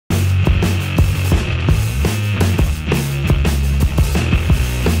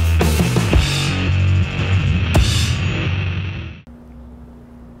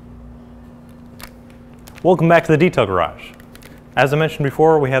Welcome back to the Detail Garage. As I mentioned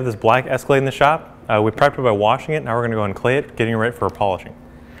before, we have this black Escalade in the shop. We prepped it by washing it. Now we're going to go and clay it, getting it ready for polishing.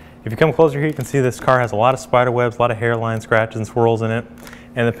 If you come closer here, you can see this car has a lot of spider webs, a lot of hairline scratches and swirls in it,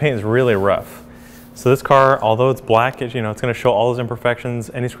 and the paint is really rough. So this car, although it's black, it's going to show all those imperfections,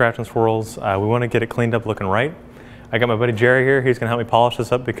 any scratch and swirls. We want to get it cleaned up looking right. I got my buddy Jerry here. He's going to help me polish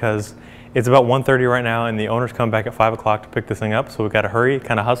this up because it's about 1:30 right now and the owner's coming back at 5 o'clock to pick this thing up. So we've got to hurry,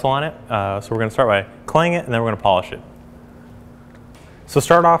 kind of hustle on it. So we're going to start by claying it and then we're going to polish it. So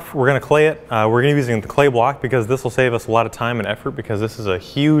start off, we're going to clay it. We're going to be using the clay block because this will save us a lot of time and effort because this is a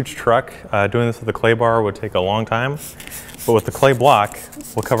huge truck. Doing this with the clay bar would take a long time. But with the clay block,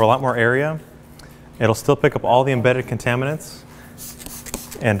 we'll cover a lot more area. It'll still pick up all the embedded contaminants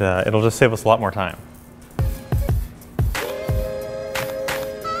and it'll just save us a lot more time.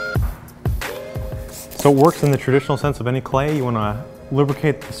 So it works in the traditional sense of any clay. You want to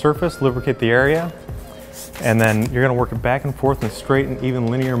lubricate the surface, lubricate the area, and then you're going to work it back and forth in straight and even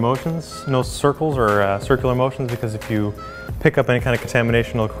linear motions. No circles or circular motions, because if you pick up any kind of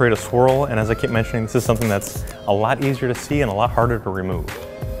contamination, it'll create a swirl. And as I keep mentioning, this is something that's a lot easier to see and a lot harder to remove.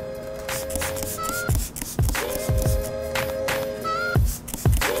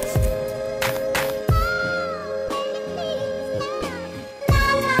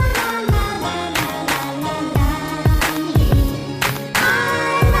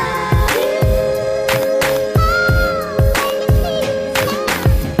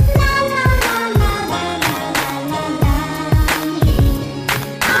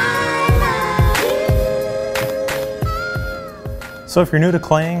 So if you're new to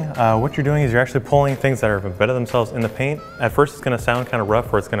claying, what you're doing is you're actually pulling things that have embedded themselves in the paint. At first it's going to sound kind of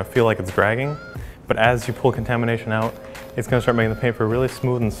rough, or it's going to feel like it's dragging, but as you pull contamination out, it's going to start making the paint feel really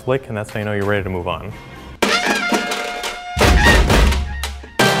smooth and slick, and that's how you know you're ready to move on.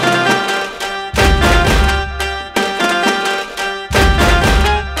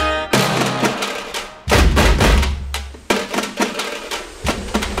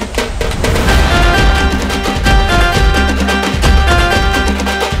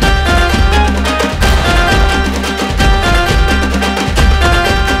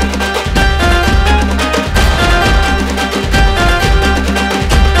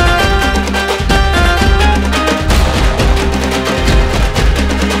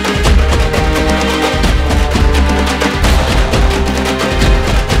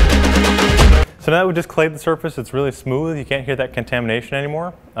 So now that we just clayed the surface, it's really smooth. You can't hear that contamination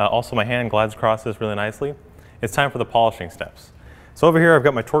anymore. Also, my hand glides across this really nicely. It's time for the polishing steps. So over here, I've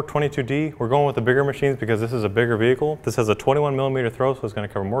got my TORQ 22D. We're going with the bigger machines because this is a bigger vehicle. This has a 21mm throw, so it's going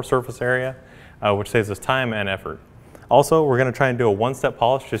to cover more surface area, which saves us time and effort. Also, we're going to try and do a one-step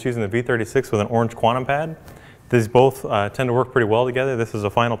polish just using the V36 with an orange quantum pad. These both tend to work pretty well together. This is a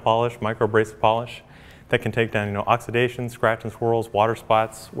final polish, micro abrasive polish, that can take down, oxidation, scratch and swirls, water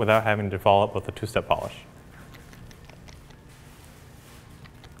spots without having to follow up with a two-step polish.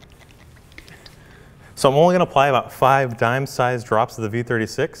 So I'm only going to apply about 5 dime-sized drops of the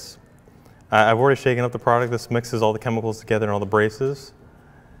V36. I've already shaken up the product. This mixes all the chemicals together and all the braces.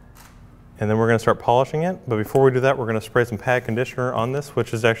 And then we're going to start polishing it. But before we do that, we're going to spray some pad conditioner on this,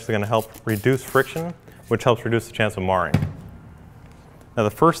 which is actually going to help reduce friction, which helps reduce the chance of marring. Now the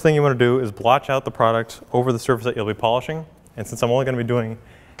first thing you want to do is blotch out the product over the surface that you'll be polishing. And since I'm only going to be doing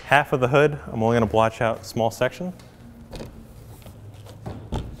half of the hood, I'm only going to blotch out a small section.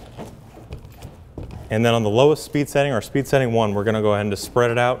 And then on the lowest speed setting, or speed setting 1, we're going to go ahead and just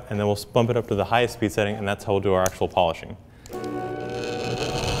spread it out, and then we'll bump it up to the highest speed setting, and that's how we'll do our actual polishing.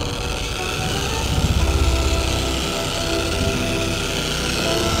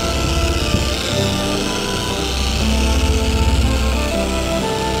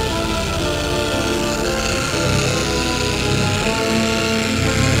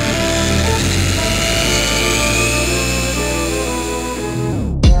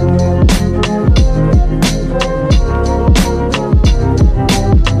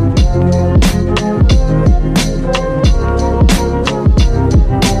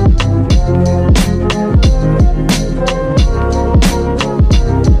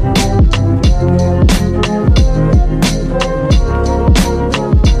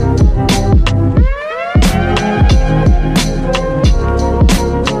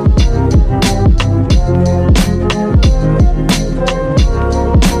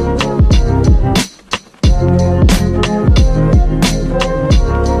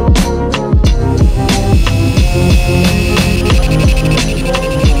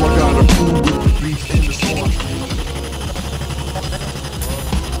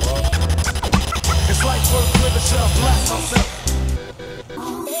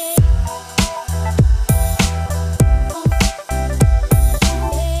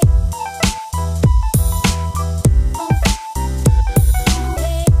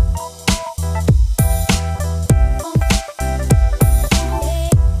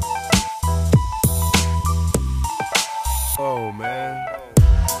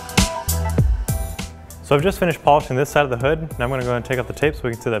 So I've just finished polishing this side of the hood. Now I'm going to go ahead and take off the tape so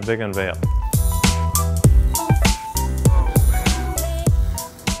we can see that big unveil.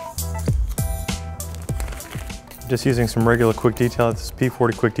 Just using some regular quick detailer, this is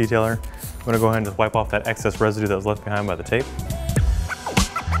P40 quick detailer. I'm going to go ahead and just wipe off that excess residue that was left behind by the tape.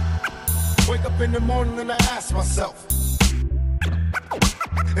 Wake up in the morning and I ask myself,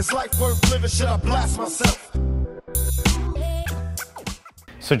 it's life worth living, should I blast myself?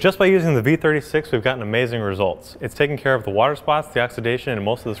 So just by using the V36, we've gotten amazing results. It's taking care of the water spots, the oxidation, and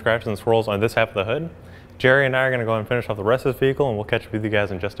most of the scratches and swirls on this half of the hood. Jerry and I are going to go and finish off the rest of this vehicle, and we'll catch up with you guys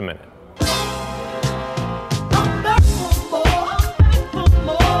in just a minute.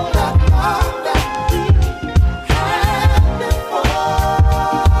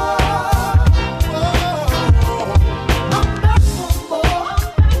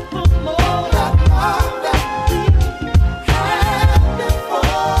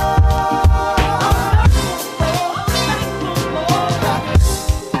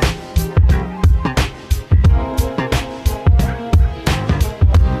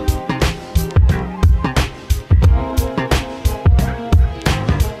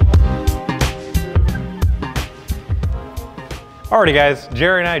 Alrighty guys,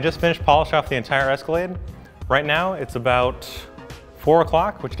 Jerry and I just finished polishing off the entire Escalade. Right now it's about 4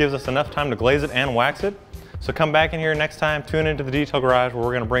 o'clock, which gives us enough time to glaze it and wax it. So come back in here next time, tune into the detail garage where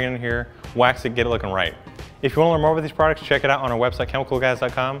we're going to bring it in here, wax it, get it looking right. If you want to learn more about these products, check it out on our website,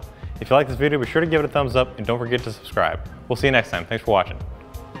 chemicalguys.com. If you like this video, be sure to give it a thumbs up and don't forget to subscribe. We'll see you next time. Thanks for watching.